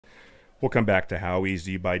We'll come back to How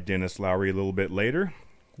Easy by Dennis Lowry a little bit later.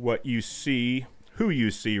 What you see, who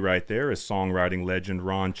you see right there is songwriting legend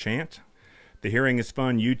Ron Chant. The Hearing is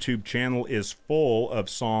Fun YouTube channel is full of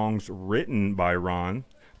songs written by Ron.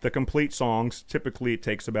 The complete songs, typically it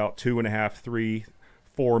takes about 2.5, 3,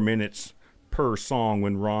 4 minutes per song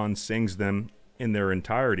when Ron sings them in their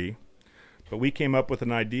entirety. But we came up with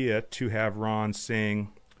an idea to have Ron sing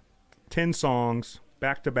 10 songs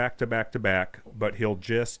back to back to back to back, but he'll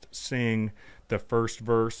just sing the first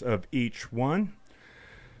verse of each one.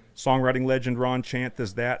 Songwriting legend Ron Chant,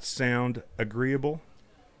 does that sound agreeable?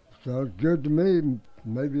 Sounds good to me.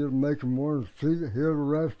 Maybe it'll make him want to hear the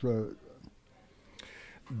rest of it.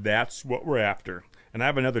 That's what we're after. And I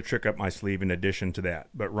have another trick up my sleeve in addition to that.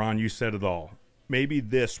 But Ron, you said it all. Maybe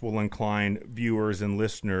this will incline viewers and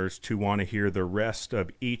listeners to want to hear the rest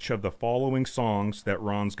of each of the following songs that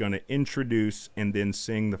Ron's going to introduce and then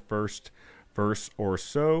sing the first verse or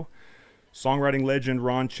so. Songwriting legend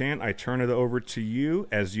Ron Chant, I turn it over to you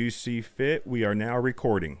as you see fit. We are now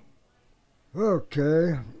recording.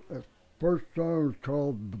 Okay. The first song is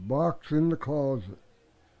called The Box in the Closet.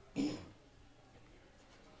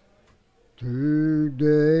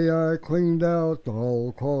 Today I cleaned out the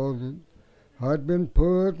hall closet. I'd been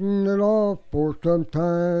putting it off for some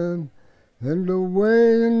time, and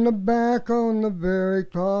away in the back on the very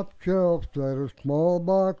top shelf sat a small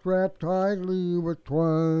box wrapped tightly with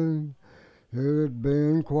twine. It had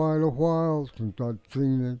been quite a while since I'd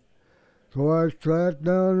seen it, so I sat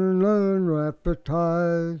down and unwrapped the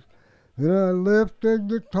ties. Then I lifted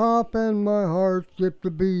the top and my heart skipped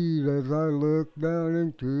a beat as I looked down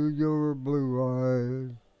into your blue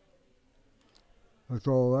eyes. That's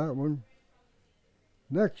all that one.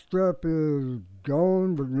 Next up is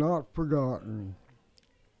Gone But Not Forgotten.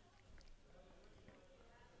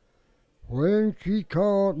 When she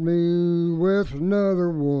caught me with another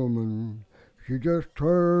woman, she just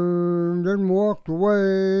turned and walked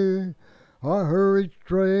away. I hurried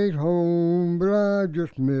straight home, but I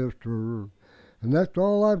just missed her. And that's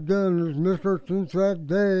all I've done is miss her since that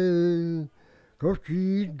day. 'Cause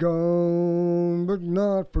she's gone, but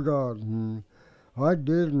not forgotten. I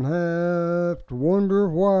didn't have to wonder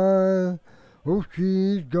why. Oh,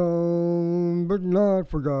 she's gone, but not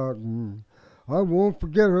forgotten. I won't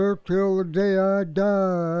forget her till the day I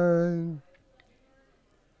die.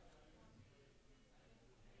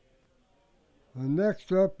 And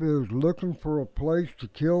next up is Looking for a Place to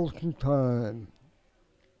Kill Some Time.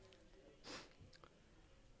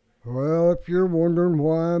 Well, if you're wondering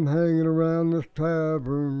why I'm hanging around this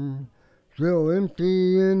tavern, still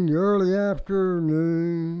empty in the early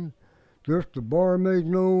afternoon, just the barmaid,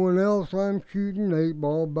 no one else, I'm shooting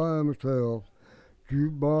 8-ball by myself,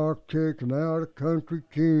 jukebox kicking out a country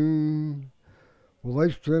tune. Well,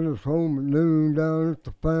 they sent us home at noon down at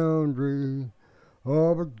the foundry.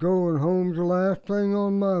 Oh, but going home's the last thing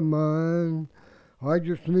on my mind. I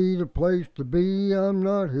just need a place to be, I'm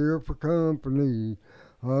not here for company.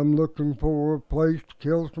 I'm looking for a place to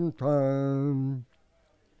kill some time.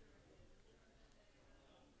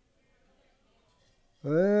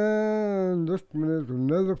 And this one is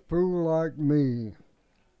Another Fool Like Me.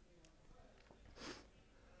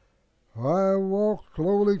 I walked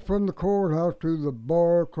slowly from the courthouse to the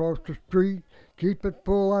bar across the street. Keep it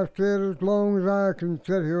full, I said, as long as I can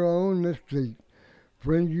sit here on this seat.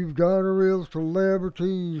 Friend, you've got a real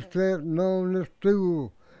celebrity sitting on this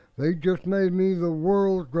stool. They just made me the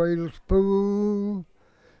world's greatest fool.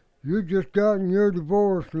 You just gotten your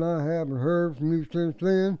divorce and I haven't heard from you since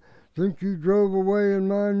then. Since you drove away in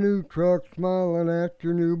my new truck smiling at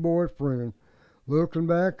your new boyfriend. Looking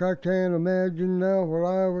back, I can't imagine now what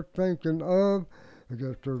I was thinking of. I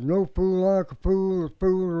guess there's no fool like a fool that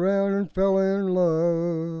fooled around and fell in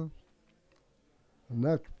love. And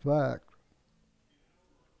that's a fact.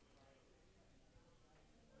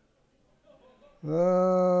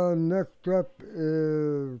 Next up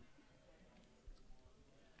is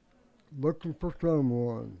Looking for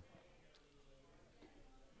Someone.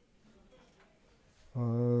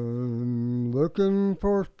 I'm looking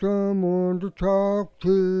for someone to talk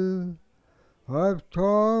to. I've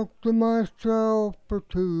talked to myself for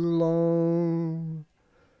too long.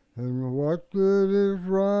 And what good is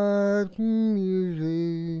writing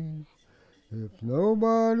music if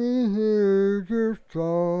nobody hears your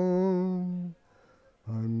song?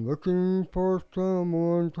 I'm looking for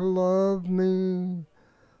someone to love me.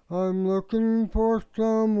 I'm looking for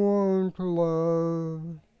someone to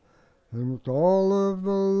love. And with all of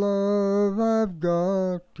the love I've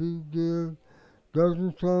got to give,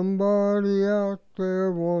 doesn't somebody out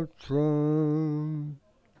there want some?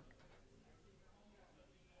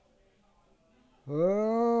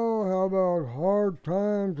 Oh, how about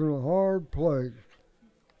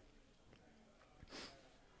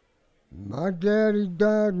My daddy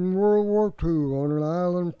died in World War II on an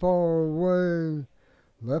island far away.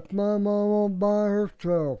 Left my mama by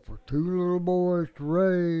herself with two little boys to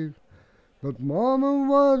raise. But mama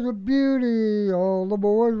was a beauty, all the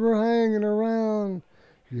boys were hanging around.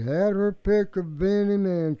 She had her pick of any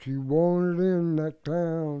man she wanted in that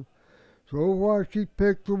town. So why she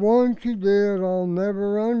picked the one she did, I'll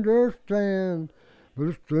never understand. But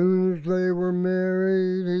as soon as they were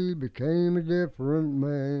married, he became a different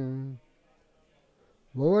man.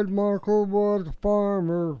 Lloyd Markle was a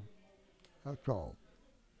farmer, that's all.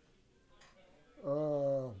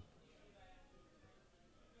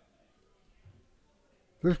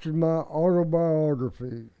 This is my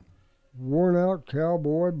autobiography, Worn Out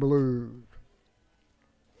Cowboy Blues.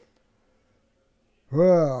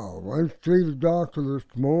 Well, went to see the doctor this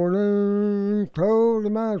morning, told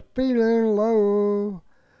him I was feeling low.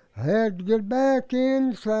 I had to get back in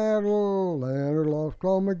the saddle, and I lost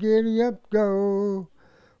all my giddy-up go.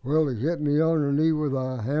 Well, he hit me on the knee with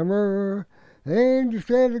a hammer, and he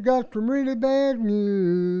said I got some really bad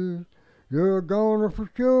news. You're a goner for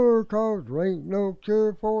sure, 'cause there ain't no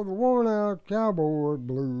cure for the worn-out cowboy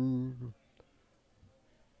blues.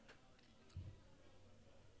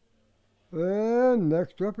 And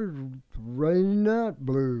next up is Rainy Night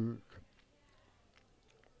Blues.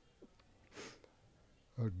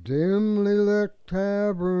 A dimly lit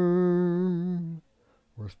tavern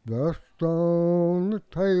with dust on the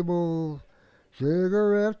tables,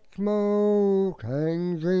 cigarette smoke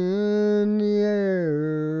hangs in the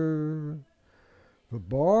air. The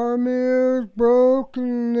bar mirror's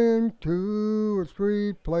broken in 2 or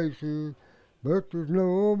 3 places, but there's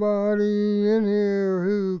nobody in here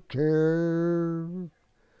who cares.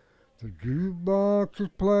 The jukebox is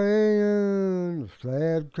playing a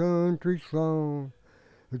sad country song.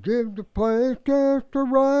 It gives the place just the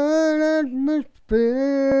right atmosphere.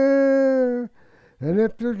 And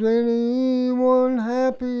if there's anyone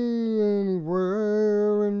happy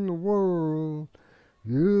anywhere in the world,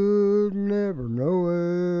 you'd never know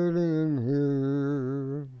it in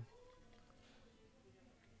here.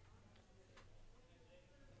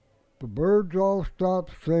 The birds all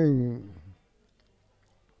stopped singing.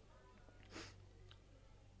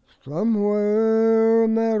 Somewhere a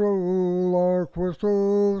meadowlark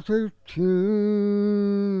whistles his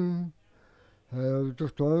tune as the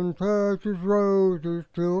sun touches roses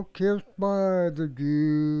still kissed by the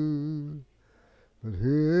dew. But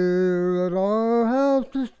here at our house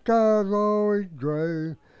the sky's always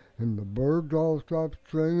gray, and the birds all stop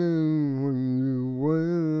singing when you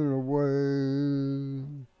went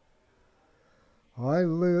away. I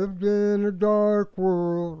lived in a dark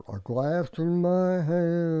world, a glass in my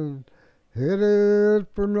hand, headed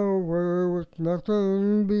for nowhere with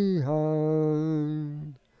nothing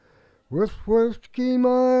behind. With whiskey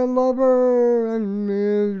my lover and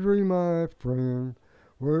misery my friend,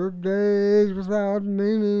 where days without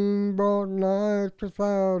meaning brought nights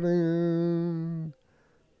without end.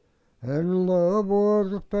 And love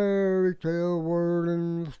was a fairy tale word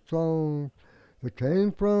in the song that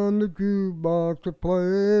came from the jukebox that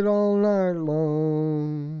played all night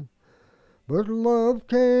long. But love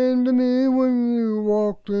came to me when you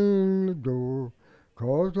walked in the door,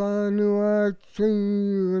 'cause I knew I'd seen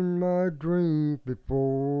you in my dreams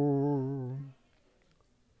before.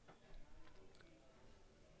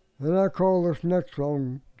 And I call this next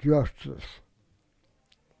song Justice.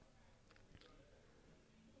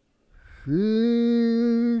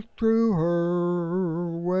 She threw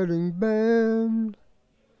her wedding band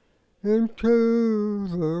into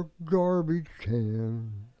the garbage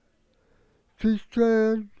can. She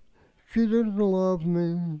said she didn't love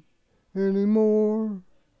me anymore.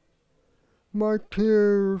 My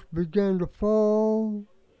tears began to fall.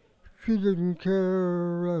 She didn't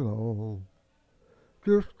care at all.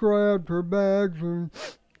 Just grabbed her bags and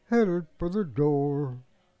headed for the door.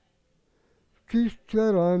 She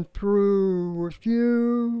said, I'm through with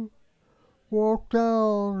you, walked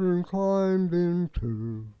out and climbed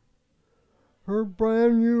into her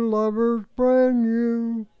brand new lover's brand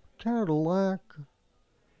new Cadillac.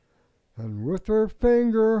 And with her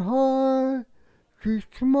finger high, she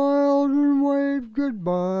smiled and waved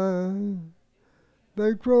goodbye.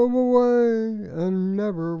 They drove away and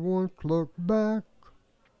never once looked back.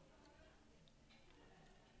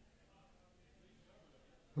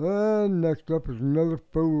 And next up is another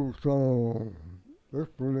fool song. This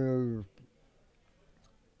one is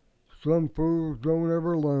Some Fools Don't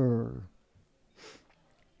Ever Learn.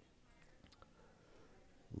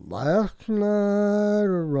 Last night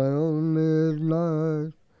around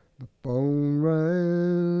midnight, the phone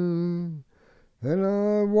rang, And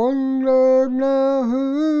I wonder now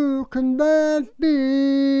who can that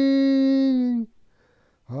be?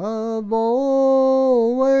 I've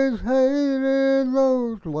always hated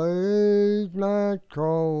those late night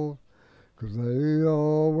calls, 'cause they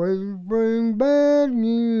always bring bad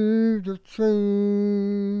news, it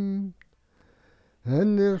seems.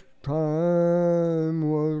 And this time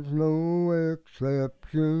was no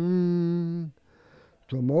exception.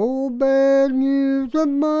 Some old bad news of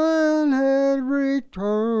mine had returned,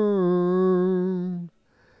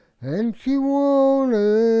 and she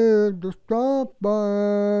wanted to stop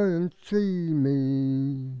by and see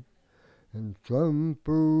me. And some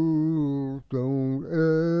fools don't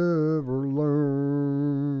ever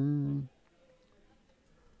learn.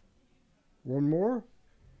 One more?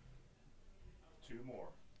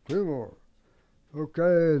 Two more.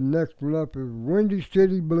 Okay, next one up is Windy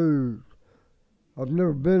City Blues. I've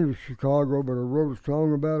never been to Chicago, but I wrote a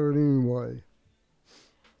song about it anyway.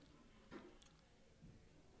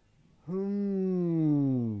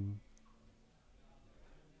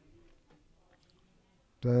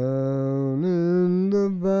 Down in the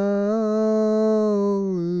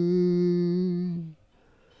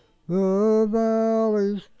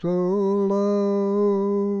valley's so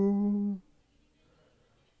low.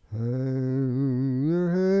 Hang your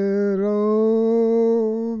head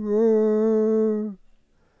over,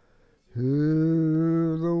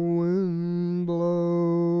 hear the wind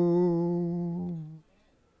blow.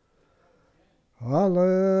 I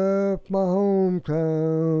left my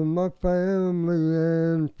hometown, my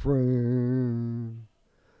family and friends,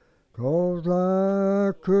 'cause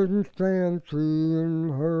I couldn't stand seeing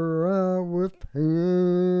her out with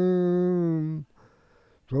him.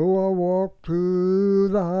 So I walked to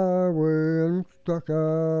the highway and stuck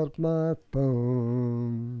out my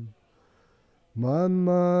thumb. My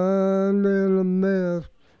mind in a mess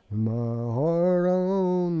and my heart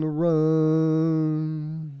on the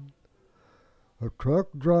run. A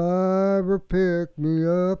truck driver picked me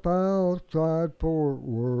up outside Fort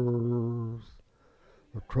Worth.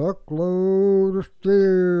 A truckload of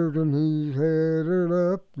steers and he's headed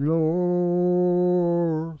up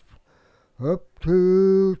north. Up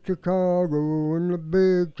to Chicago in the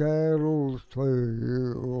big cattle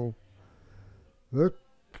sale. The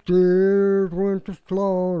steers went to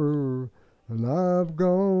slaughter and I've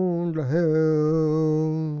gone to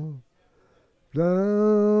hell.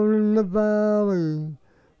 Down in the valley's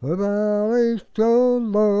so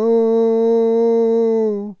low.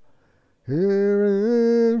 Here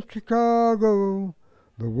in Chicago,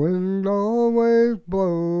 the wind always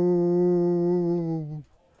blows.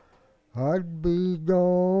 I'd be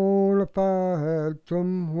gone if I had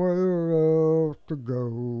somewhere else to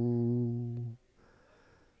go.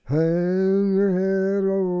 Hang your head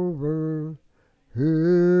over,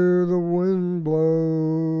 hear the wind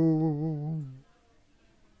blow.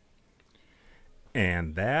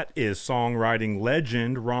 And that is songwriting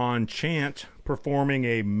legend Ron Chant performing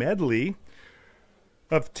a medley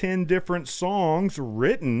of 10 different songs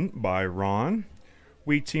written by Ron.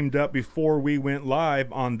 We teamed up before we went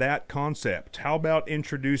live on that concept. How about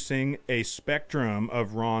introducing a spectrum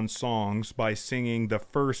of Ron's songs by singing the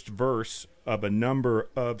first verse of a number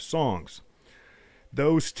of songs?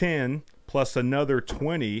 Those 10 plus another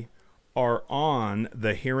 20 are on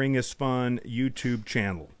the Hearing is Fun YouTube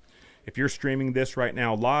channel. If you're streaming this right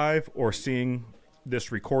now live or seeing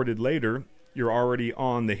this recorded later, you're already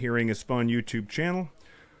on the Hearing is Fun YouTube channel.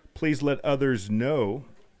 Please let others know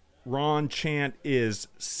Ron Chant is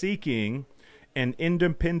seeking an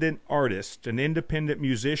independent artist, an independent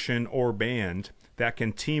musician or band that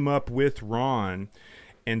can team up with Ron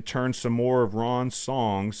and turn some more of Ron's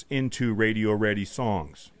songs into radio-ready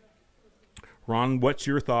songs. Ron, what's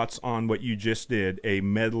your thoughts on what you just did, a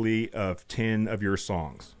medley of 10 of your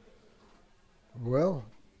songs? Well,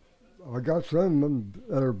 I got some of them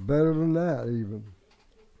that are better than that even.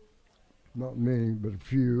 Not many, but a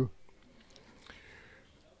few.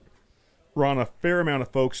 Ron, a fair amount of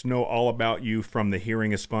folks know all about you from the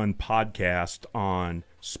Hearing is Fun podcast on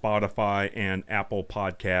Spotify and Apple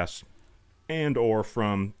Podcasts, and or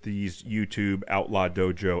from these YouTube Outlaw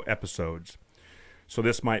Dojo episodes. So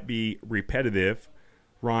this might be repetitive.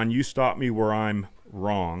 Ron, you stop me where I'm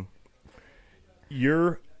wrong.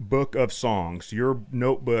 Your book of songs, your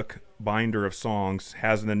notebook binder of songs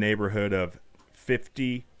has in the neighborhood of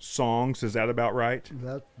 50 songs. Is that about right?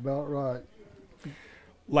 That's about right.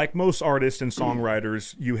 Like most artists and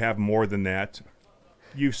songwriters, you have more than that.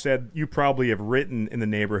 You've said you probably have written in the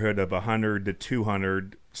neighborhood of 100 to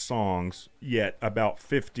 200 songs, yet about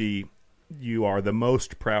 50 you are the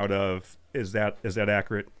most proud of. Is that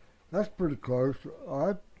accurate? That's pretty close.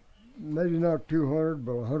 I maybe not 200,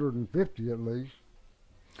 but 150 at least.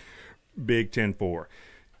 Big 10-4.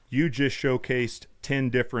 You just showcased 10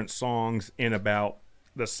 different songs in about,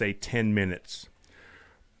 let's say, 10 minutes.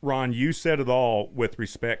 Ron, you said it all with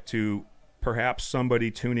respect to perhaps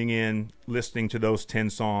somebody tuning in, listening to those 10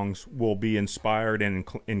 songs will be inspired and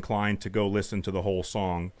inclined to go listen to the whole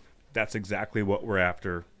song. That's exactly what we're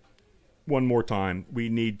after. One more time, we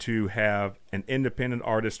need to have an independent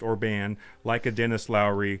artist or band like a Dennis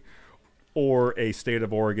Lowry or a State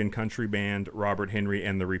of Oregon country band, Robert Henry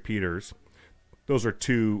and the Repeaters. Those are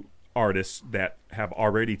two artists that have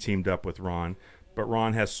already teamed up with Ron, but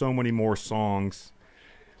Ron has so many more songs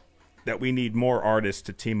that we need more artists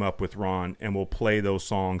to team up with Ron, and we'll play those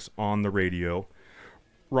songs on the radio.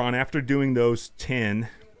 Ron, after doing those 10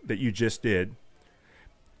 that you just did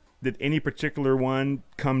any particular one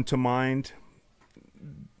come to mind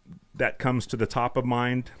that comes to the top of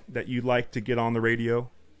mind that you'd like to get on the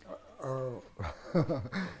radio? No,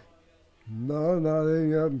 not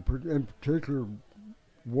any of them in particular.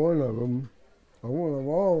 One of them. I want them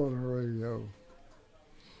all on the radio.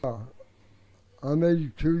 I'm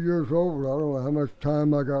 82 years old. I don't know how much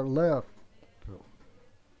time I got left. So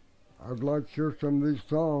I'd like to hear some of these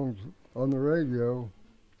songs on the radio.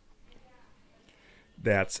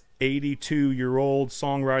 That's 82-year-old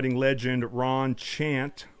songwriting legend Ron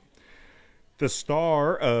Chant, the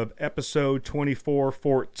star of episode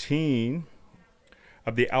 2414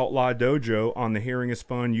 of the Outlaw Dojo on the Hearing is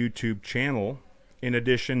Fun YouTube channel. In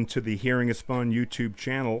addition to the Hearing is Fun YouTube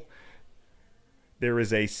channel, there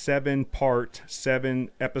is a 7-part,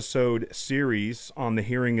 7-episode series on the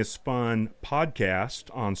Hearing is Fun podcast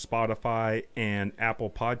on Spotify and Apple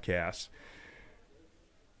Podcasts.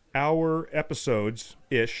 Our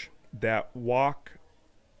episodes-ish that walk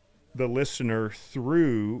the listener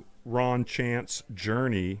through Ron Chant's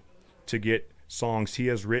journey to get songs he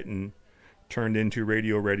has written turned into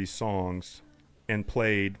radio-ready songs and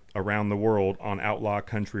played around the world on Outlaw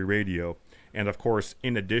Country Radio. And of course,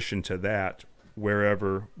 in addition to that,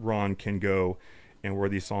 wherever Ron can go and where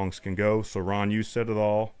these songs can go. So Ron, you said it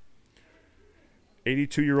all.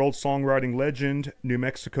 82-year-old songwriting legend, New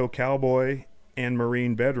Mexico cowboy, and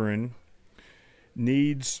Marine veteran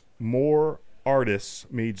needs more artists,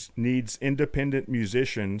 needs independent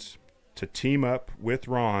musicians to team up with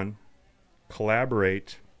Ron,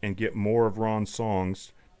 collaborate, and get more of Ron's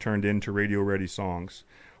songs turned into radio-ready songs.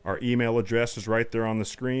 Our email address is right there on the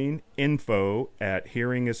screen.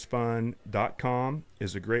 info@hearingisfun.com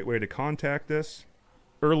is a great way to contact us.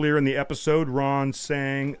 Earlier in the episode, Ron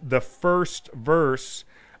sang the first verse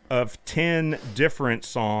of 10 different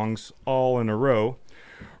songs all in a row.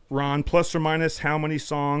 Ron, plus or minus, how many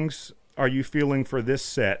songs are you feeling for this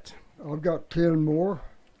set? I've got 10 more.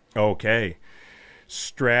 Okay.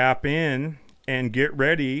 Strap in and get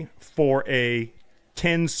ready for a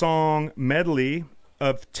 10-song medley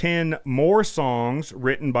of 10 more songs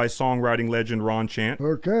written by songwriting legend Ron Chant.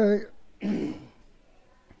 Okay.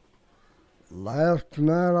 Last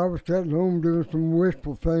night I was sitting home doing some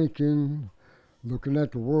wishful thinking, looking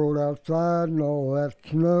at the world outside and all that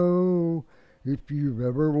snow. If you've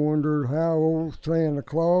ever wondered how old Santa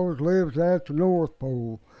Claus lives at the North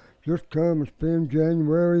Pole, just come and spend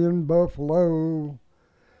January in Buffalo.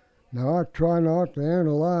 Now I try not to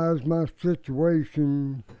analyze my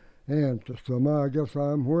situation, and to some I guess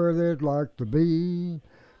I'm where they'd like to be.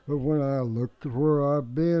 But when I look at where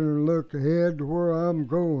I've been and look ahead to where I'm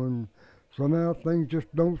going, somehow things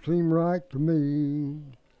just don't seem right to me.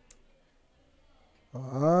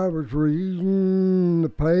 I was reading the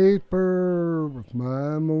paper with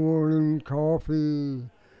my morning coffee,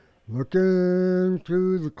 looking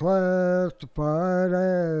through the classified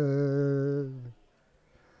ad,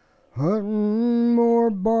 hunting more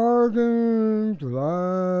bargains that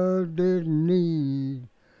I didn't need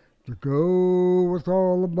to go with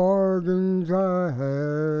all the bargains I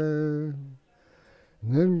had.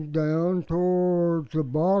 And then down towards the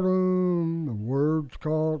bottom, the words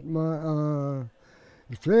caught my eye.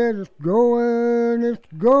 It said, it's going,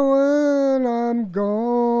 I'm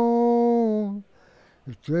gone.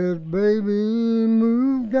 It said, baby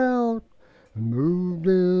moved out and moved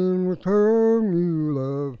in with her new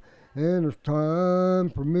love, and it's time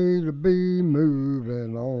for me to be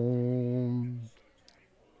moving on.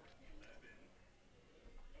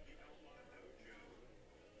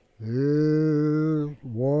 It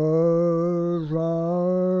was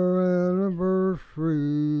our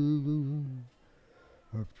anniversary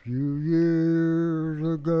a few years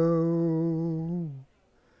ago.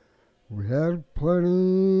 We had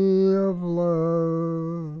plenty of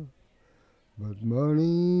love, but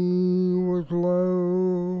money was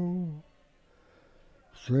low.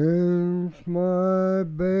 Since my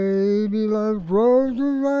baby loves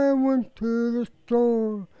roses, I went to the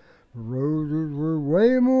store. The roses were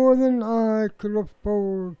way more than I could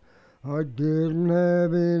afford. I didn't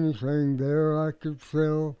have anything there I could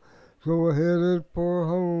sell, so I headed for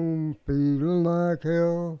home, feeling like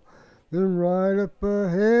hell. Then right up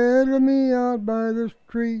ahead of me out by the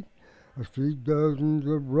street, I see dozens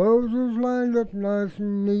of roses lined up nice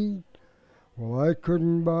and neat. Well, I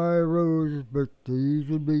couldn't buy roses, but these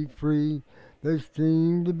would be free. They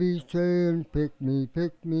seemed to be saying, pick me,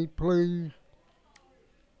 please.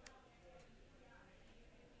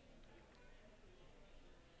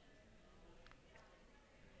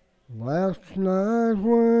 Last night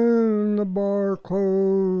when the bar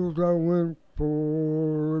closed, I went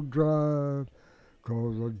for a drive,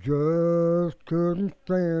 'cause I just couldn't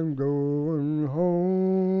stand going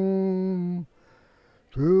home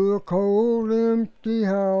to a cold, empty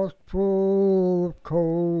house full of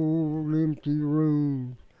cold, empty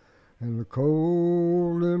rooms, and a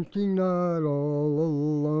cold, empty night all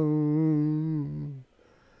alone.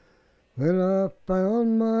 Then I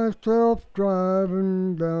found myself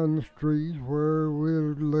driving down the street where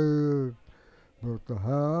we'd lived, but the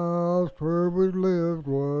house where we lived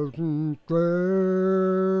wasn't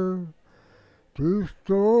there.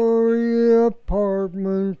 Two-story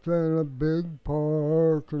apartments and a big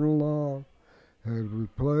parking lot had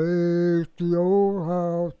replaced the old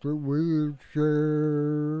house that we had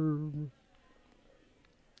shared.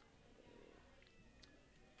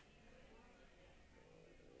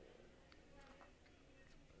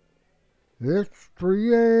 It's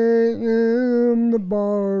 3 a.m., the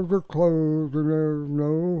bars are closed and there's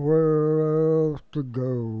nowhere else to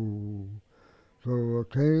go. So I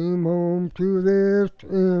came home to this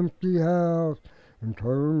empty house and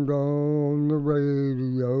turned on the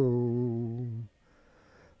radio.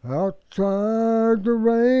 Outside the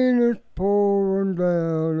rain is pouring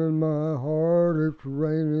down and my heart is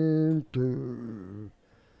raining too.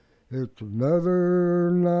 It's another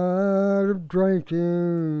night of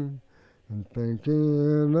drinking and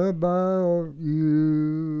thinking about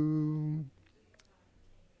you.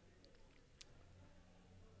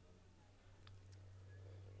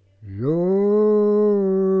 Your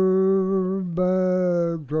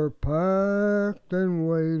bags are packed and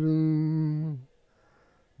waiting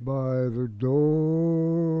by the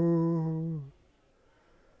door,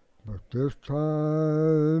 but this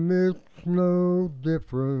time it's no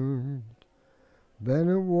different than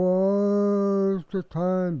it was the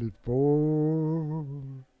time before.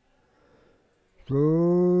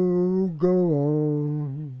 So go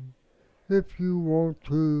on if you want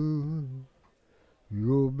to.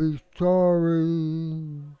 You'll be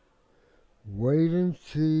sorry. Wait and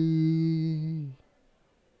see.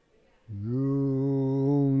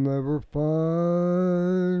 You'll never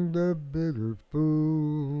find a bigger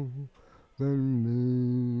fool than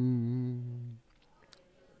me.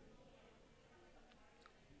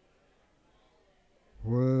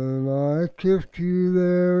 When I kissed you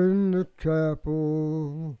there in the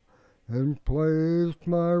chapel and placed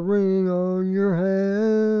my ring on your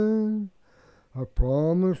hand, I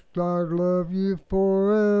promised I'd love you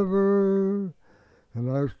forever, and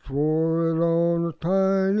I swore it on a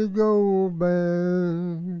tiny gold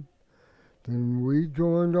band. Then we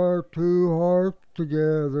joined our two hearts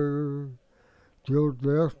together, till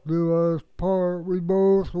death do us part we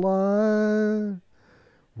both lied.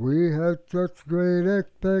 We had such great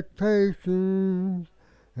expectations,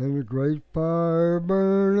 and a great fire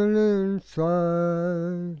burning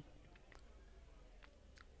inside.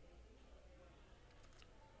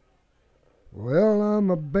 Well, I'm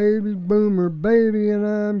a baby boomer baby, and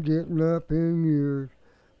I'm getting up in years.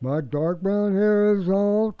 My dark brown hair is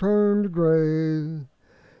all turned to gray,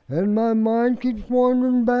 and my mind keeps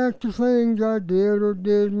wandering back to things I did or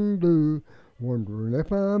didn't do, wondering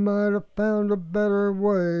if I might have found a better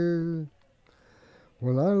way.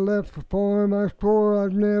 When I left the farm, I swore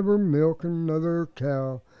I'd never milk another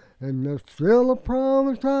cow, and that's still a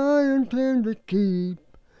promise I intend to keep.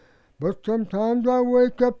 But sometimes I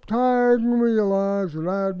wake up tired and realize that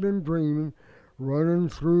I've been dreaming, running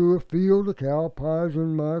through a field of cow pies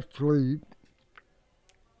in my sleep.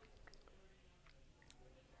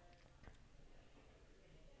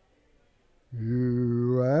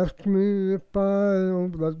 You asked me if I know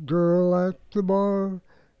that girl at the bar.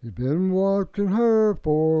 You've been watching her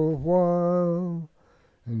for a while.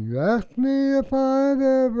 And you asked me if I've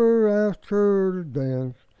ever asked her to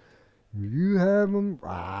dance. You haven't.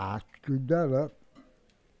 Screwed that up.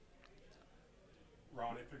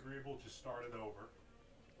 Ron, if agreeable, just start it over.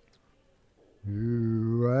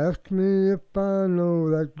 You asked me if I know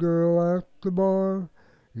that girl at the bar.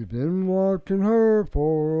 You've been watching her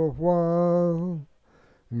for a while.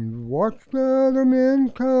 You watched the other men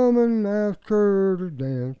come and ask her to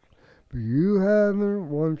dance, but you haven't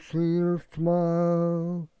once seen her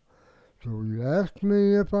smile. So you asked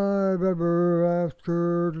me if I've ever asked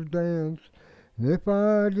her to dance, and if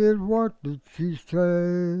I did, what did she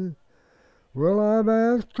say? Well, I've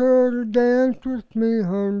asked her to dance with me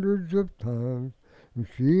hundreds of times, and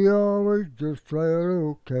she always just said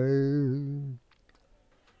okay.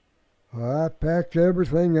 I packed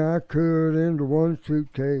everything I could into one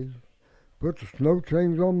suitcase, put the snow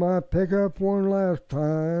chains on my pickup one last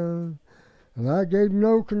time, and I gave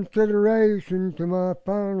no consideration to my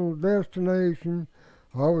final destination.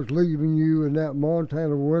 I was leaving you in that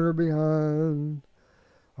Montana winter behind.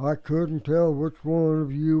 I couldn't tell which one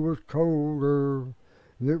of you was colder.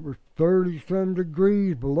 It was 30-some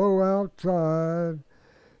degrees below outside.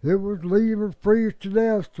 It was leave or freeze to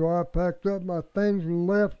death, so I packed up my things and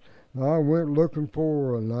left. I went looking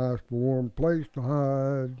for a nice warm place to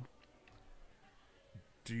hide.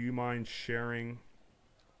 Do you mind sharing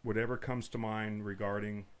whatever comes to mind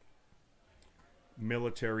regarding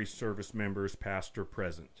military service members, past or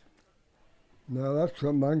present? Now that's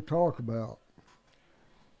something I can talk about.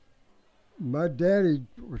 My daddy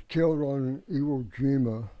was killed on Iwo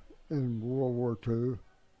Jima in World War II.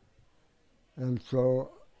 And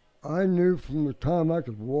so I knew from the time I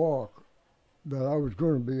could walk that I was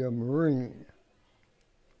going to be a Marine.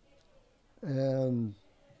 And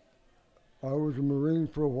I was a Marine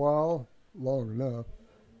for a while, long enough.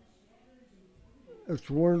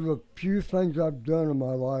 It's one of the few things I've done in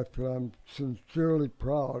my life that I'm sincerely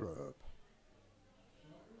proud of.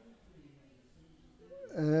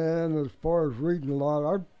 And as far as reading a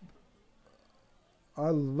lot, I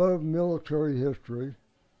love military history.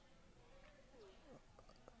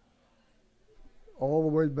 All the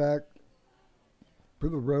way back to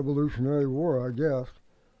the Revolutionary War, I guess.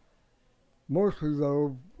 Mostly,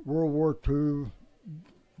 though, World War II,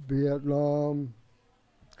 Vietnam,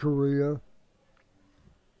 Korea.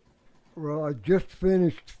 Well, I just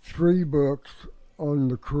finished 3 books on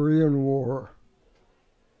the Korean War.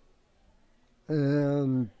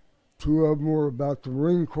 And 2 of them were about the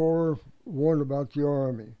Marine Corps, 1 about the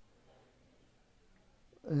Army.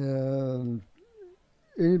 And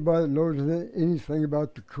anybody that knows anything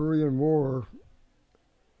about the Korean War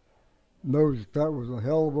knows that that was a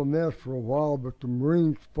hell of a mess for a while, but the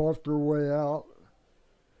Marines fought their way out,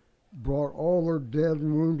 brought all their dead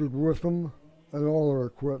and wounded with them and all their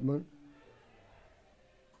equipment,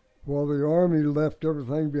 while the Army left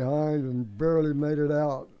everything behind and barely made it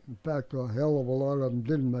out. In fact, a hell of a lot of them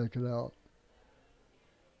didn't make it out.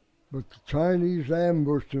 But the Chinese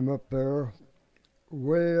ambushed them up there,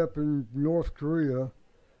 way up in North Korea,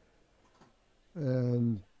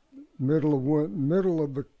 and middle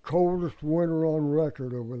of the coldest winter on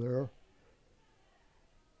record over there.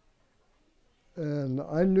 And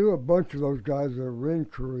I knew a bunch of those guys that were in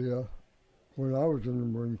Korea when I was in the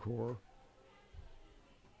Marine Corps.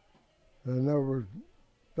 And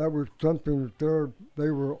that was something that they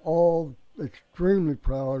were all extremely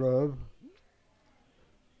proud of.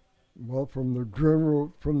 Well, from the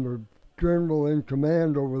general in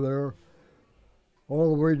command over there,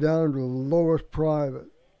 all the way down to the lowest private.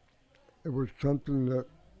 It was something that,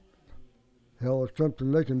 hell, it's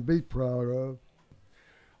something they can be proud of.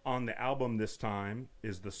 On the album This Time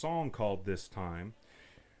is the song called This Time.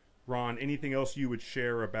 Ron, anything else you would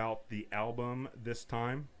share about the album This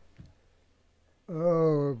Time?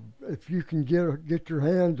 If you can get your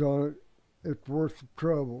hands on it, it's worth the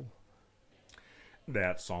trouble.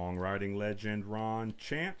 That songwriting legend Ron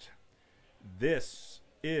Chant. This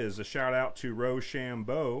is a shout out to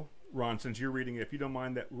Rochambeau. Ron, since you're reading it, if you don't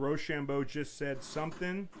mind, that Rochambeau just said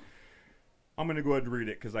something, I'm going to go ahead and read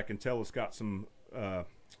it because I can tell it's got some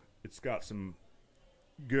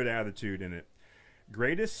good attitude in it.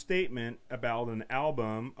 Greatest statement about an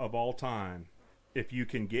album of all time. If you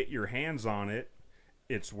can get your hands on it,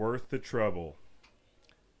 it's worth the trouble.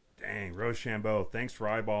 Dang, Rochambeau, thanks for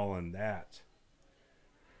eyeballing that.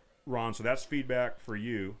 Ron, so that's feedback for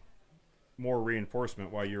you. More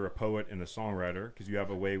reinforcement why you're a poet and a songwriter, because you have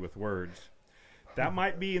a way with words. That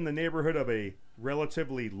might be in the neighborhood of a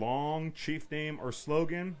relatively long chief name or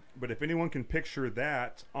slogan, but if anyone can picture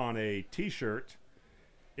that on a t-shirt,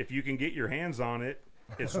 if you can get your hands on it,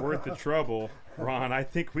 it's worth the trouble. Ron, I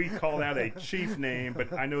think we call that a chief name,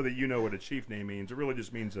 but I know that you know what a chief name means. It really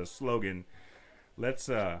just means a slogan.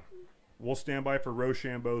 We'll stand by for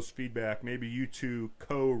Rochambeau's feedback. Maybe you two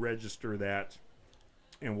co-register that,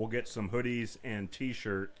 and we'll get some hoodies and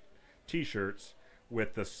t-shirts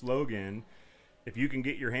with the slogan, if you can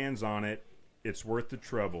get your hands on it, It's worth the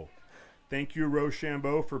trouble. Thank you,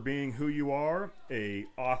 Rochambeau, for being who you are, a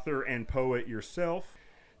author and poet yourself.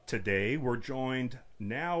 Today, we're joined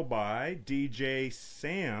now by DJ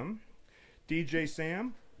Sam. DJ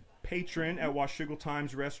Sam, patron at Washougal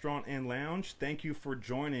Times Restaurant and Lounge. Thank you for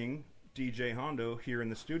joining DJ Hondo here in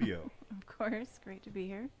the studio. Of course, great to be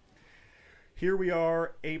here. Here we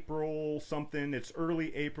are, April something. It's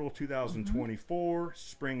early April 2024.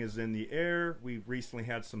 Spring is in the air. We've recently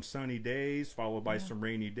had some sunny days followed by some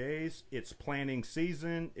rainy days. It's planting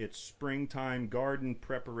season. It's springtime garden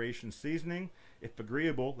preparation seasoning. If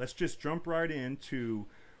agreeable, let's just jump right into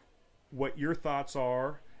what your thoughts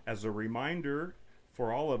are as a reminder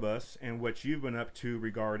for all of us and what you've been up to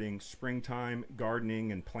regarding springtime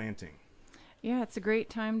gardening and planting. Yeah, it's a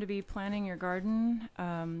great time to be planting your garden,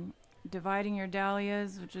 dividing your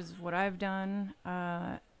dahlias, which is what I've done,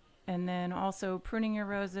 and then also pruning your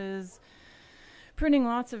roses, pruning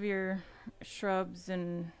lots of your shrubs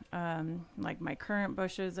and like my currant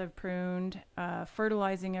bushes I've pruned,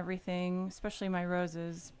 fertilizing everything, especially my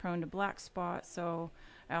roses, prone to black spot, so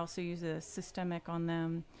I also use a systemic on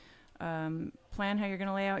them. Plan how you're going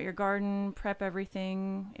to lay out your garden, prep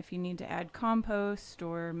everything. If you need to add compost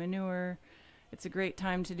or manure, it's a great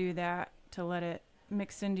time to do that, to let it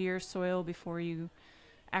mix into your soil before you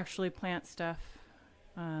actually plant stuff.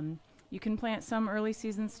 You can plant some early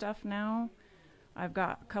season stuff now. I've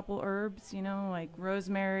got a couple herbs, you know, like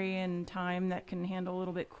rosemary and thyme that can handle a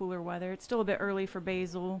little bit cooler weather. It's still a bit early for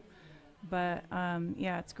basil, but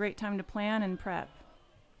yeah, it's a great time to plan and prep.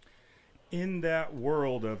 In that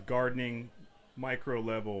world of gardening, micro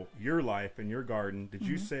level, your life and your garden, did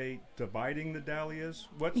you say dividing the dahlias?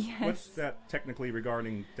 What's that technically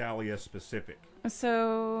regarding dahlia specific?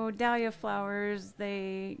 So dahlia flowers,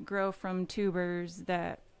 they grow from tubers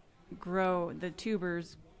that grow, the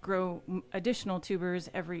tubers grow additional tubers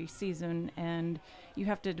every season, and you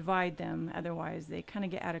have to divide them, otherwise they kind of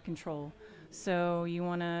get out of control. So you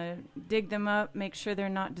want to dig them up, make sure they're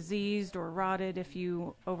not diseased or rotted if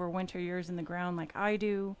you overwinter yours in the ground like I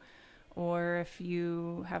do, or if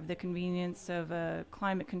you have the convenience of a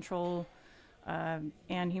climate control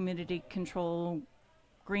and humidity control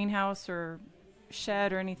greenhouse or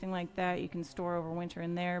shed or anything like that, you can store over winter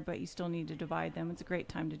in there, but you still need to divide them. It's a great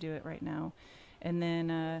time to do it right now. And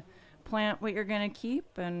then plant what you're going to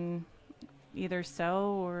keep and either sell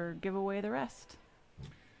or give away the rest.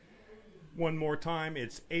 One more time,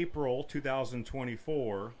 it's April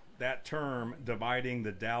 2024. That term, dividing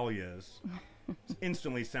the dahlias,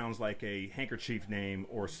 instantly sounds like a handkerchief name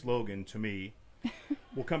or slogan to me.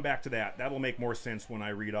 We'll come back to that. That'll make more sense when I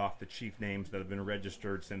read off the chief names that have been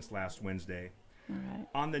registered since last Wednesday. All right.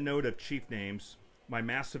 On the note of chief names, my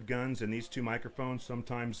massive guns and these two microphones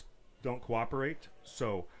sometimes don't cooperate,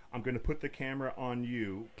 so I'm going to put the camera on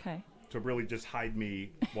you to really just hide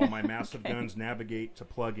me while my massive guns navigate to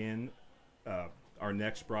plug in our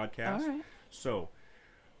next broadcast. All right. So,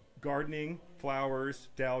 gardening, flowers,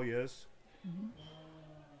 dahlias,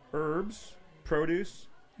 herbs, produce.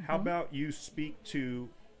 How about you speak to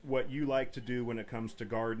what you like to do when it comes to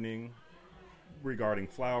gardening regarding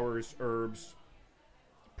flowers, herbs,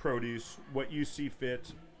 produce, what you see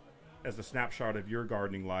fit as a snapshot of your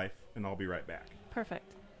gardening life, and I'll be right back.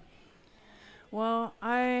 Perfect. Well,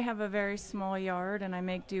 I have a very small yard and I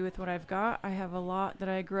make do with what I've got. I have a lot that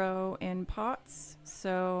I grow in pots.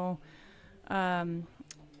 So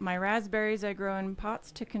my raspberries I grow in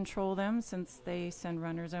pots to control them since they send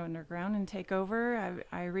runners underground and take over.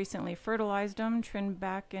 I recently fertilized them, trimmed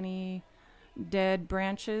back any dead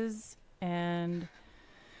branches and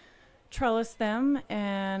trellis them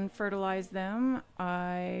and fertilize them.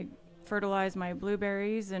 I fertilize my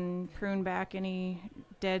blueberries and prune back any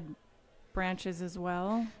dead branches as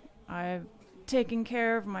well. I've taken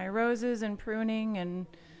care of my roses and pruning, and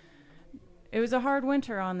it was a hard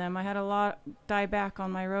winter on them. I had a lot die back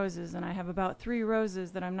on my roses, and I have about 3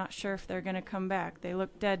 roses that I'm not sure if they're going to come back. They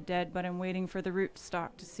look dead, but I'm waiting for the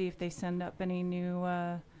rootstock to see if they send up any new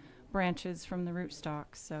branches from the rootstock.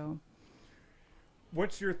 So,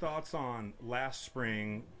 what's your thoughts on last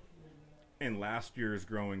spring and last year's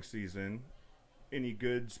growing season? Any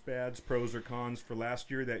goods, bads, pros, or cons for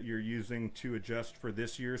last year that you're using to adjust for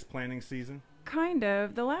this year's planting season? Kind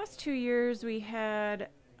of. The last 2 years we had,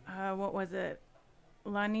 what was it?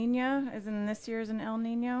 La Nina, as in this year's an El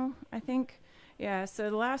Nino, I think. Yeah, so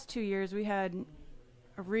the last 2 years we had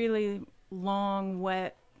a really long,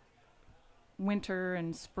 wet winter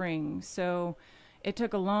and spring. So it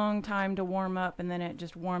took a long time to warm up, and then it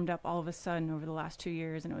just warmed up all of a sudden over the last 2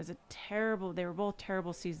 years, and it was they were both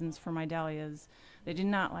terrible seasons for my dahlias. They did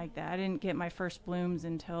not like that. I didn't get my first blooms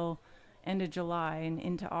until end of July and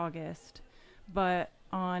into August. But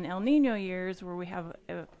on El Nino years, where we have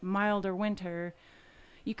a milder winter,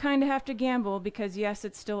 you kind of have to gamble because, yes,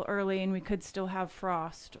 it's still early and we could still have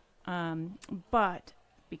frost. But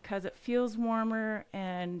because it feels warmer,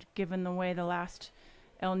 and given the way the last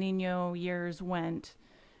El Nino years went,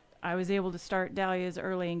 I was able to start dahlias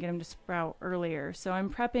early and get them to sprout earlier. So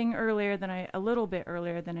I'm prepping a little bit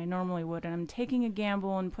earlier than I normally would, and I'm taking a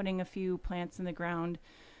gamble and putting a few plants in the ground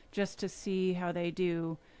just to see how they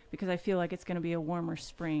do, because I feel like it's going to be a warmer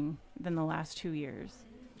spring than the last 2 years.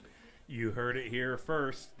 You heard it here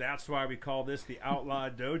first. That's why we call this the Outlaw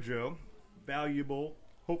Dojo. Valuable,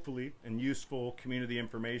 hopefully, and useful community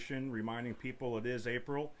information, reminding people it is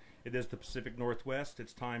April. It is the Pacific Northwest.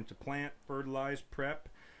 It's time to plant, fertilize, prep,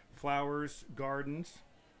 flowers, gardens.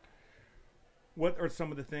 What are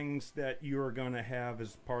some of the things that you are going to have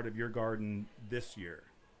as part of your garden this year?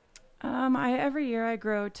 Every year I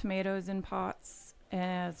grow tomatoes in pots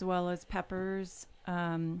as well as peppers.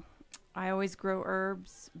 I always grow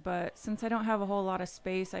herbs, but since I don't have a whole lot of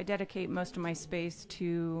space, I dedicate most of my space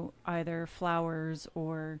to either flowers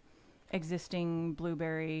or existing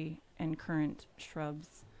blueberry and currant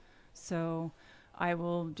shrubs. So I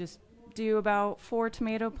will just do about 4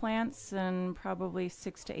 tomato plants and probably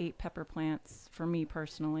 6 to 8 pepper plants for me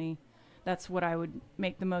personally. That's what I would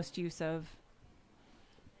make the most use of.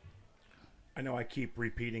 I know I keep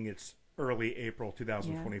repeating it's early April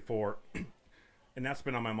 2024, and that's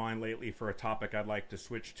been on my mind lately for a topic I'd like to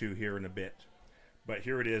switch to here in a bit. But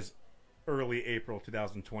here it is, early April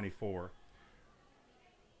 2024.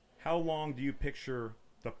 How long do you picture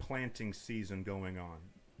the planting season going on?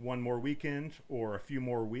 One more weekend or a few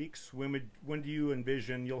more weeks? When do you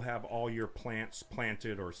envision you'll have all your plants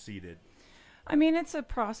planted or seeded? I mean, it's a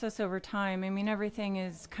process over time. I mean, everything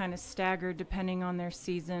is kind of staggered depending on their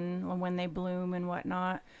season, when they bloom and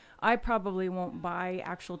whatnot. I probably won't buy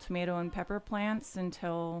actual tomato and pepper plants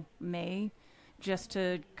until May, just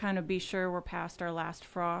to kind of be sure we're past our last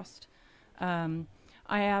frost. I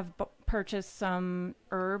have purchased some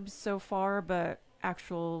herbs so far, but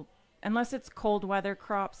unless it's cold weather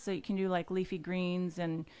crops that you can do, like leafy greens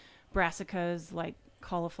and brassicas like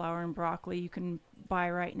cauliflower and broccoli, you can buy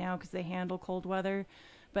right now because they handle cold weather.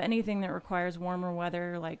 But anything that requires warmer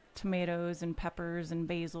weather, like tomatoes and peppers and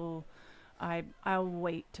basil, I'll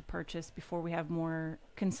wait to purchase before we have more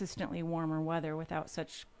consistently warmer weather without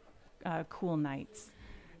such cool nights.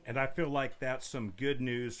 And I feel like that's some good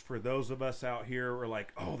news for those of us out here who are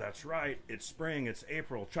like, oh, that's right, it's spring, it's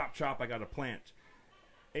April, chop chop, I got to plant.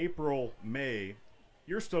 April, May,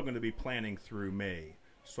 you're still going to be planting through May.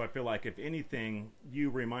 So I feel like, if anything,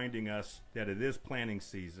 you reminding us that it is planting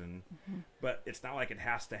season, but it's not like it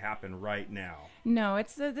has to happen right now. No,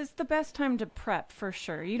 it's the best time to prep for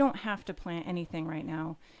sure. You don't have to plant anything right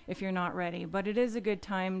now if you're not ready, but it is a good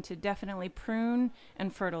time to definitely prune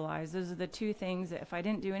and fertilize. Those are the two things that if I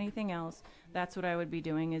didn't do anything else, that's what I would be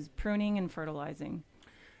doing, is pruning and fertilizing.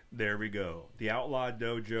 There we go. The Outlaw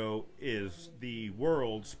Dojo is the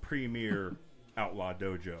world's premier Outlaw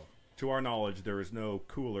Dojo. To our knowledge, there is no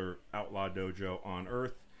cooler Outlaw Dojo on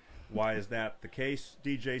earth. Why is that the case,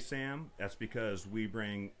 DJ Sam? That's because we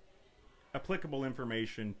bring applicable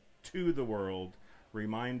information to the world,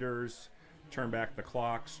 reminders, turn back the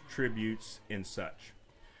clocks, tributes, and such.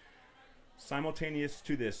 Simultaneous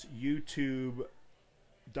to this YouTube.com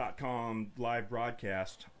live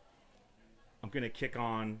broadcast, I'm going to kick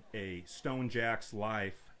on a STONEJAX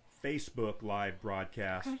Live Facebook Live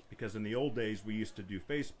broadcast, because in the old days we used to do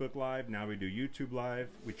Facebook Live, now we do YouTube Live.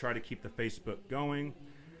 We try to keep the Facebook going.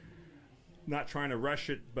 Not trying to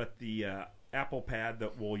rush it, but the Apple Pad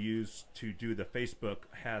that we'll use to do the Facebook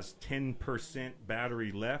has 10%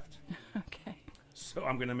 battery left. Okay. So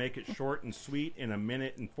I'm going to make it short and sweet in 1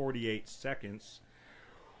 minute and 48 seconds,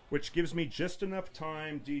 which gives me just enough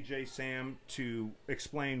time, DJ Sam, to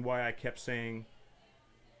explain why I kept saying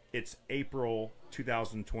it's April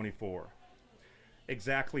 2024.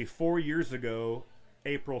 Exactly 4 years ago,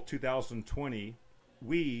 April 2020,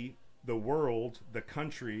 we, the world, the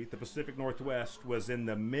country, the Pacific Northwest, was in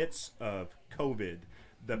the midst of COVID.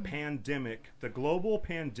 The pandemic, the global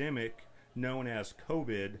pandemic known as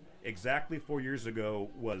COVID, exactly 4 years ago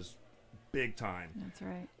was big time. That's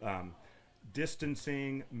right.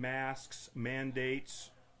 Distancing, masks, mandates,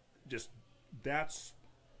 just that's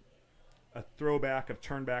a throwback of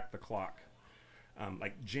turn back the clock.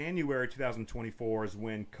 Like January 2024 is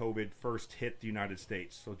when COVID first hit the United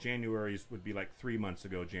States. So January would be like 3 months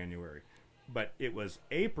ago, January. But it was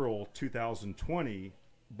April 2020.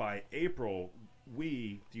 By April,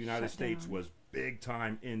 the United States, was big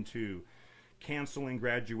time into canceling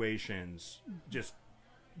graduations, just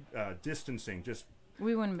distancing, just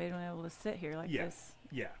We wouldn't be able to sit here like this.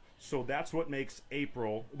 Yeah. So that's what makes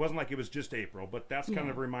April. It wasn't like it was just April, but that's kind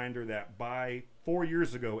of a reminder that by 4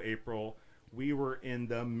 years ago, April, we were in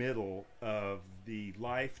the middle of the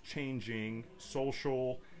life-changing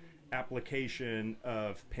social application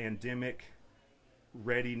of pandemic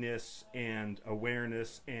readiness and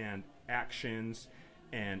awareness and actions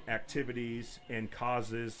and activities and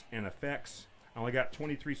causes and effects. I only got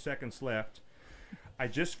 23 seconds left. I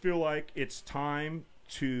just feel like it's time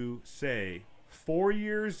to say 4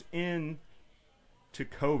 years in to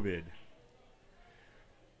COVID,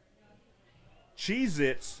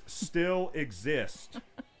 Cheez-Its still exist,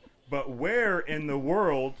 but where in the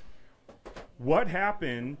world, what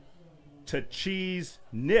happened to cheese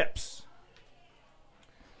nips?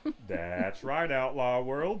 That's right, Outlaw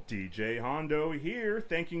World. DJ Hondo here,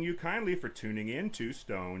 thanking you kindly for tuning in to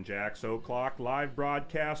STONEJAX O'CLOCK live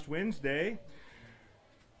broadcast Wednesday.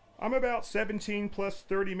 I'm about 17 plus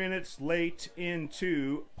 30 minutes late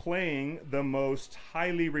into playing the most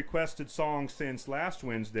highly requested song since last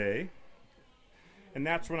Wednesday. And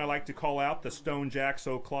that's when I like to call out the STONEJAX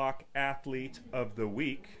O'CLOCK Athlete of the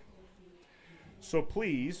Week. So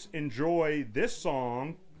please enjoy this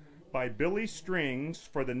song by Billy Strings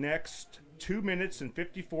for the next 2 minutes and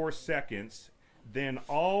 54 seconds. Then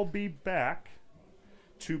I'll be back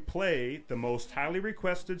to play the most highly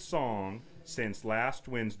requested song since last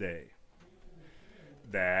Wednesday.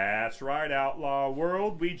 That's right, Outlaw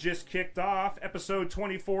World. We just kicked off episode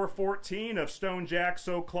 2414 of STONEJAX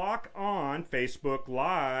O'CLOCK on Facebook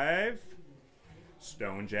Live.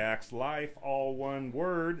 STONEJAX Life, all one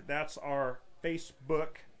word. That's our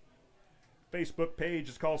Facebook page.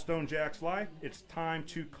 Is called STONEJAX Life. It's time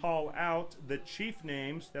to call out the chief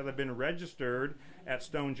names that have been registered at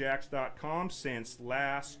STONEJAX.com since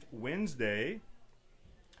last Wednesday.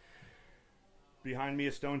 Behind me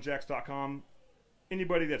is STONEJAX.com.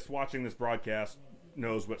 Anybody that's watching this broadcast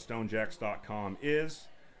knows what STONEJAX.com is,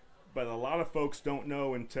 but a lot of folks don't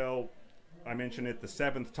know until I mention it the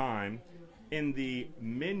 7th time. In the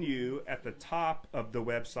menu at the top of the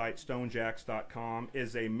website, STONEJAX.com,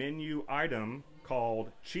 is a menu item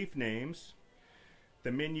called Chief Names.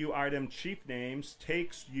 The menu item Chief Names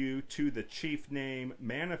takes you to the Chief Name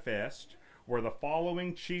Manifest, where the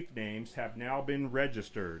following chief names have now been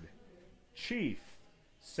registered. Chief,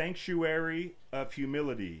 Sanctuary of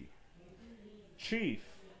Humility. Chief,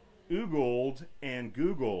 Oogled and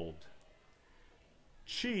Googled.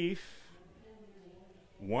 Chief,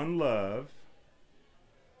 One Love.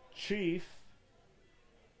 Chief,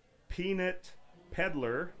 Peanut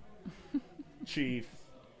Peddler. Chief,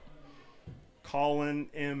 Colin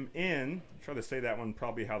M.N. Try to say that one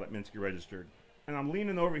probably how that meant to get registered. And I'm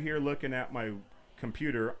leaning over here looking at my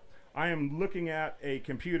computer. I am looking at a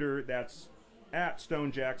computer that's at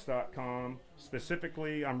STONEJAX.com.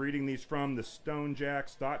 Specifically, I'm reading these from the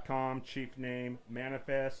STONEJAX.com Chief Name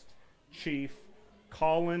Manifest. Chief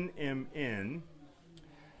Colin M.N.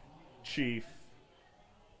 Chief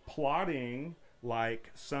Plotting Like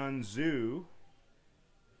Sun Tzu.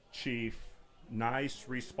 Chief Nice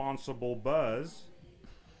Responsible Buzz.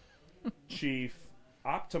 Chief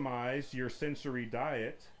Optimize Your Sensory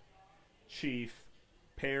Diet. Chief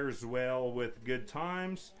Pairs Well with Good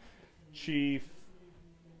Times. Chief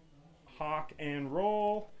Hawk and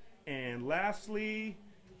Roll. And lastly,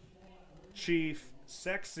 Chief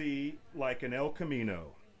Sexy Like an El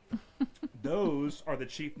Camino. Those are the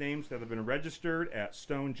chief names that have been registered at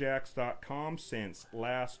STONEJAX.com since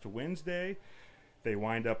last Wednesday. They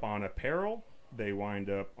wind up on apparel. They wind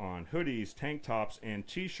up on hoodies, tank tops, and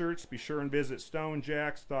t-shirts. Be sure and visit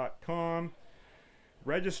STONEJAX.com.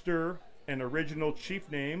 Register an original chief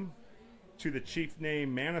name to the Chief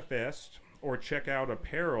Name Manifest, or check out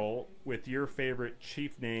apparel with your favorite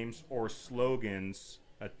chief names or slogans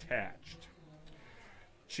attached.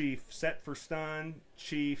 Chief Set for Stun,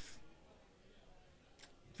 Chief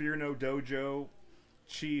Fear No Dojo,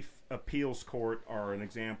 Chief Appeals Court are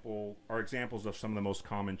examples of some of the most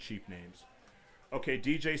common chief names. Okay,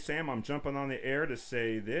 DJ Sam, I'm jumping on the air to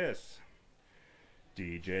say this.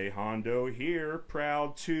 DJ Hondo here,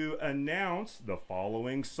 proud to announce the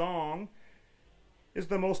following song is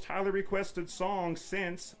the most highly requested song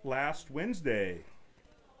since last Wednesday.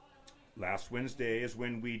 Last Wednesday is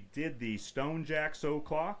when we did the STONEJAX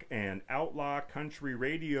O'CLOCK and Outlaw Country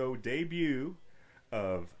Radio debut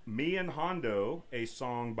of Me and Hondo, a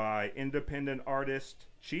song by independent artist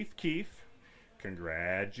Chief Keef.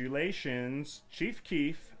 Congratulations, Chief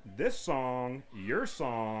Keef. This song, your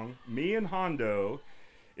song, Me and Hondo,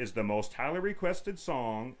 is the most highly requested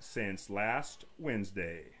song since last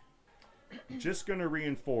Wednesday. Just going to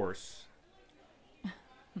reinforce,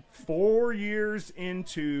 4 years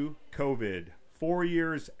into COVID, 4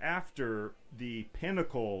 years after the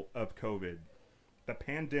pinnacle of COVID, the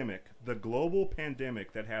pandemic, the global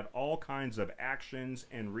pandemic that had all kinds of actions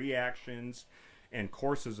and reactions and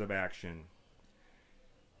courses of action,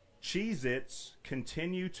 Cheez-Its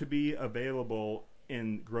continue to be available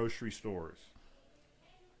in grocery stores.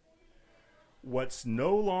 What's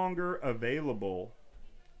no longer available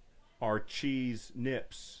are cheese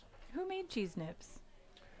nips. Who made cheese nips?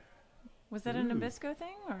 Was that a Nabisco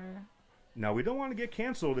thing, or? Now, we don't want to get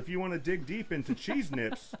canceled if you want to dig deep into cheese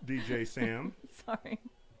nips, DJ Sam. Sorry.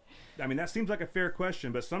 I mean, that seems like a fair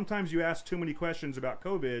question, but sometimes you ask too many questions about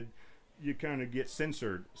COVID, you kind of get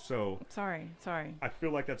censored. So Sorry. I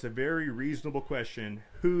feel like that's a very reasonable question.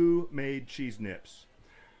 Who made cheese nips?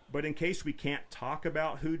 But in case we can't talk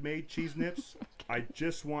about who made cheese nips, I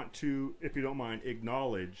just want to, if you don't mind,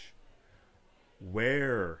 acknowledge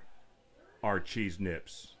where are cheese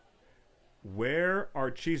nips? Where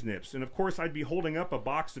are cheese nips? And of course, I'd be holding up a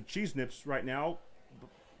box of cheese nips right now,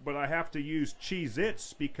 but I have to use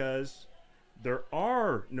Cheez-Its because there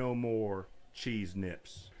are no more cheese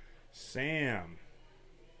nips. Sam,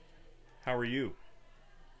 how are you?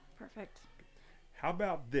 Perfect. How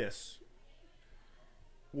about this?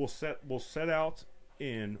 We'll set out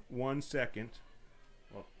in 1 second.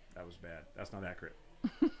 Well, that was bad. That's not accurate.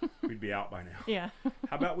 We'd be out by now. Yeah.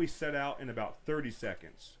 How about we set out in about 30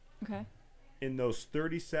 seconds? Okay. In those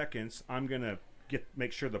 30 seconds, I'm going to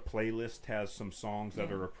make sure the playlist has some songs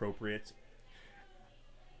that are appropriate.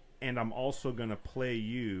 And I'm also going to play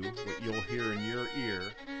you what you'll hear in your ear,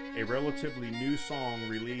 a relatively new song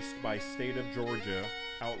released by State of Georgia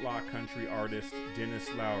outlaw country artist Dennis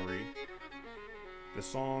Lowry. The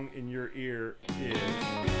song in your ear is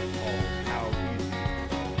called How Easy.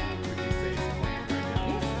 Would you say it's playing right now?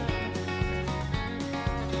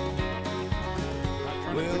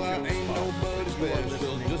 Well, I ain't nobody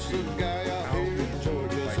special, just a guy out here in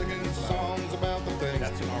Georgia singing songs about the things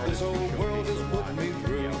this whole world has put me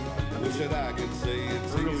through. Wish that I could say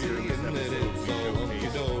it's easy and that it's all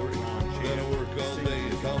hunky-dory. Gotta work all day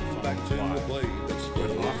to come back to a play that's full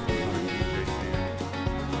of food.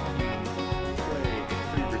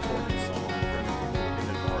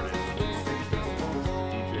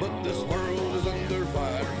 But this world is under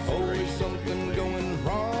fire, always something going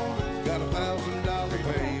wrong. Got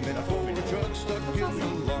 $1,000 payment for a truck stuck in the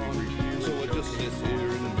lawn. So I just sit here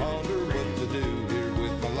and ponder what to do here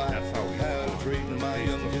with my life. How to treat my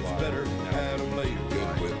young kids better, how to make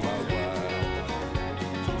good with my wife.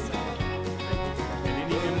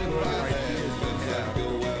 But if I had guns, I'd go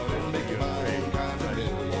out and make my own kind of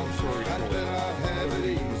deal. I bet I'd have it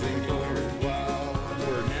easy for a while.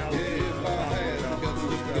 Yeah, if I had guts to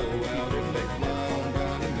go out and make my own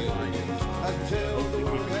kind of millions, I'd tell the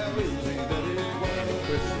world how easy that it was.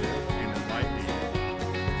 And it might be.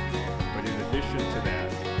 But in addition to that,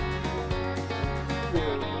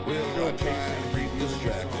 Well, I try and be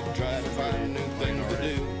distracted, try to find new things to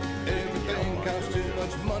do. Everything costs too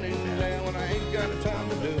much money now, and I ain't got time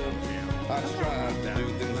to do it. I strive to do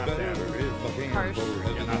things better if I can, for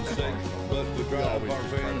heaven's sake. But we drive our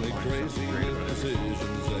family crazy with decisions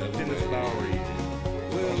that we Dennis make. Lowry,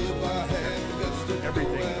 Well, if I had the guts to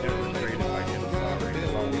everything go out and make created my by own Dennis kind Lowry of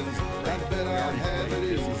is always millions, I bet I'd have it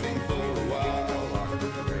easy for a while.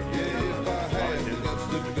 Yeah, if I had the guts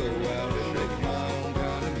to go out and make my own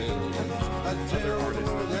kind of millions, I'd tell the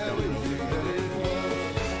world how easy that it was.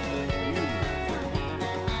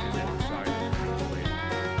 and then decided to play.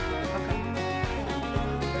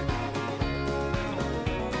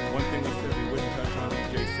 One thing we said we wouldn't touch on,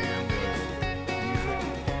 DJ Sam, was music.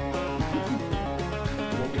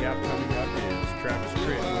 What we have coming up is Travis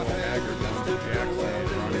Tritt, Will Haggard, Mr. Jackson,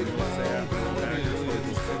 Ronnie Lissette, Will Haggard,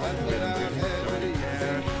 I bet I'd have it easy.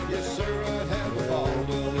 Yes, sir, I'd have a ball.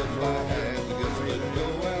 Well, if I had the guts to go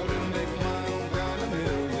out and make my own kind of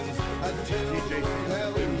millions, I'd tell the DJ world how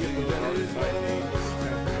easy that it was.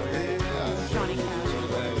 Yeah, Johnny Cash.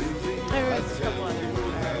 how easy. There I'd was a tell couple the others.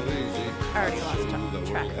 world how easy. I already I'd lost show the world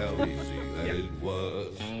track. how easy that it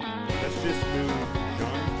was. Let's just move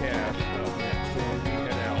Johnny Cash up next, so when we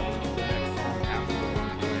head out, the next song after the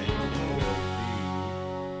one playing will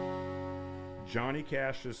be Johnny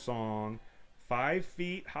Cash's song 5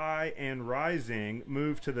 Feet High and Rising,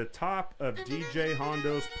 moved to the top of DJ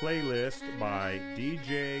Hondo's playlist by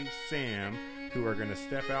DJ Sam, who are going to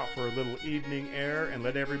step out for a little evening air and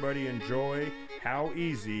let everybody enjoy How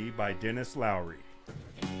Easy by Dennis Lowry.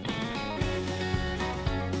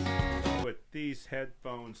 Put these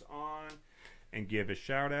headphones on and give a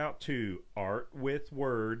shout out to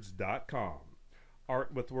artwithwords.com.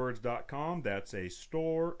 artwithwords.com. That's a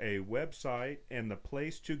store, a website, and the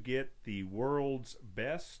place to get the world's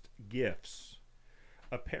best gifts.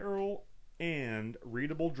 Apparel and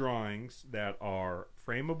readable drawings that are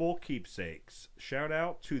frameable keepsakes. Shout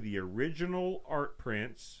out to the original art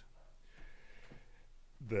prints,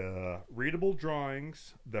 the readable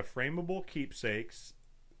drawings, the frameable keepsakes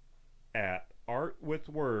at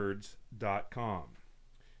artwithwords.com.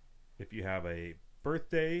 If you have a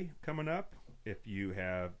birthday coming up, if you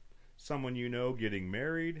have someone you know getting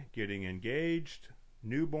married, getting engaged,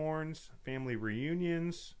 newborns, family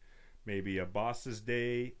reunions, maybe a boss's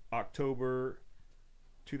day, October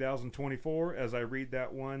 2024, as I read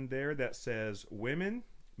that one there that says women,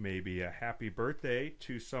 maybe a happy birthday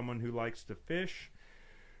to someone who likes to fish.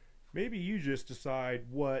 Maybe you just decide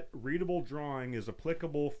what readable drawing is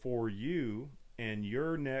applicable for you and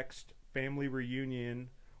your next family reunion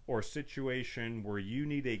or situation where you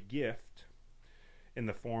need a gift in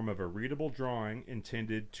the form of a readable drawing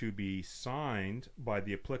intended to be signed by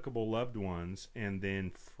the applicable loved ones and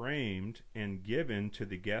then framed and given to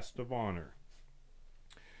the guest of honor.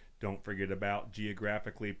 Don't forget about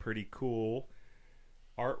geographically pretty cool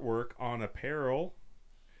artwork on apparel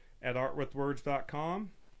at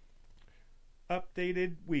artwithwords.com.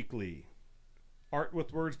 Updated weekly.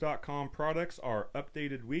 Artwithwords.com products are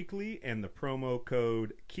updated weekly, and the promo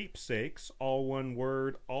code keepsakes, all one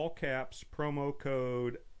word, all caps, promo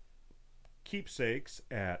code keepsakes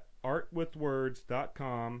at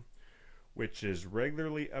artwithwords.com, which is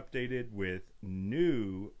regularly updated with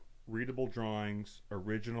new readable drawings,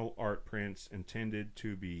 original art prints intended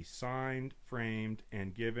to be signed, framed,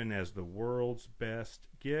 and given as the world's best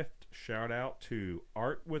gift. Shout out to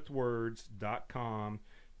artwithwords.com.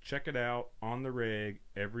 Check it out on the reg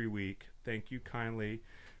every week. Thank you kindly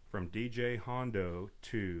from DJ Hondo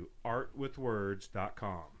to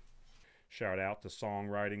artwithwords.com. Shout out to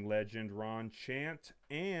songwriting legend Ron Chant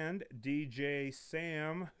and DJ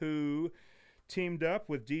Sam, who teamed up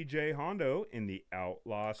with DJ Hondo in the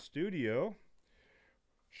Outlaw studio.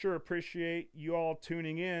 Sure appreciate you all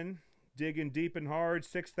tuning in, digging deep and hard,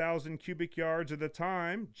 6,000 cubic yards at a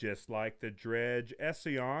time, just like the Dredge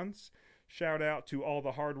Essions. Shout out to all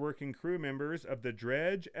the hardworking crew members of the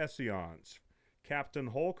Dredge Essions, Captain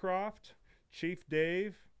Holcroft, Chief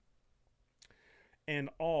Dave, and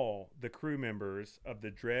all the crew members of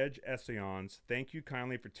the Dredge Essions. Thank you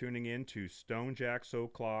kindly for tuning in to STONEJAX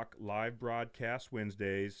O'CLOCK live broadcast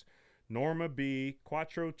Wednesdays. Norma B.,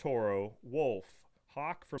 Quattro Toro, Wolf,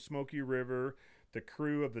 Hawk from Smoky River, the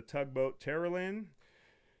crew of the tugboat Terralyn,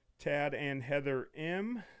 Tad and Heather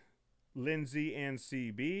M., Lindsay and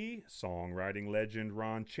CB, songwriting legend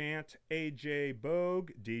Ron Chant, AJ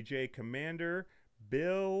Bogue, DJ Commander,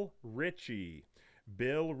 Bill Ritchie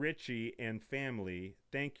and family.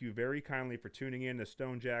 Thank you very kindly for tuning in to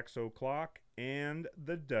STONEJAX O'CLOCK and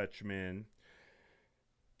the Dutchman.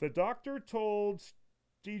 The doctor told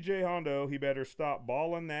DJ Hondo he better stop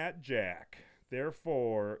balling that jack.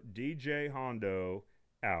 Therefore, DJ Hondo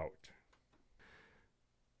out.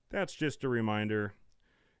 That's just a reminder.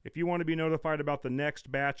 If you want to be notified about the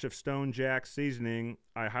next batch of STONEJAX seasoning,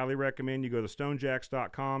 I highly recommend you go to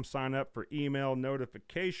stonejax.com, sign up for email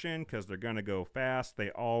notification, because they're going to go fast. They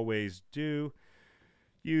always do.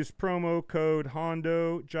 Use promo code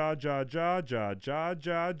Hondo, ja.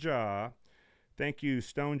 Thank you,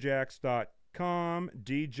 stonejax.com.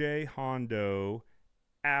 DJ Hondo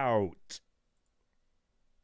out.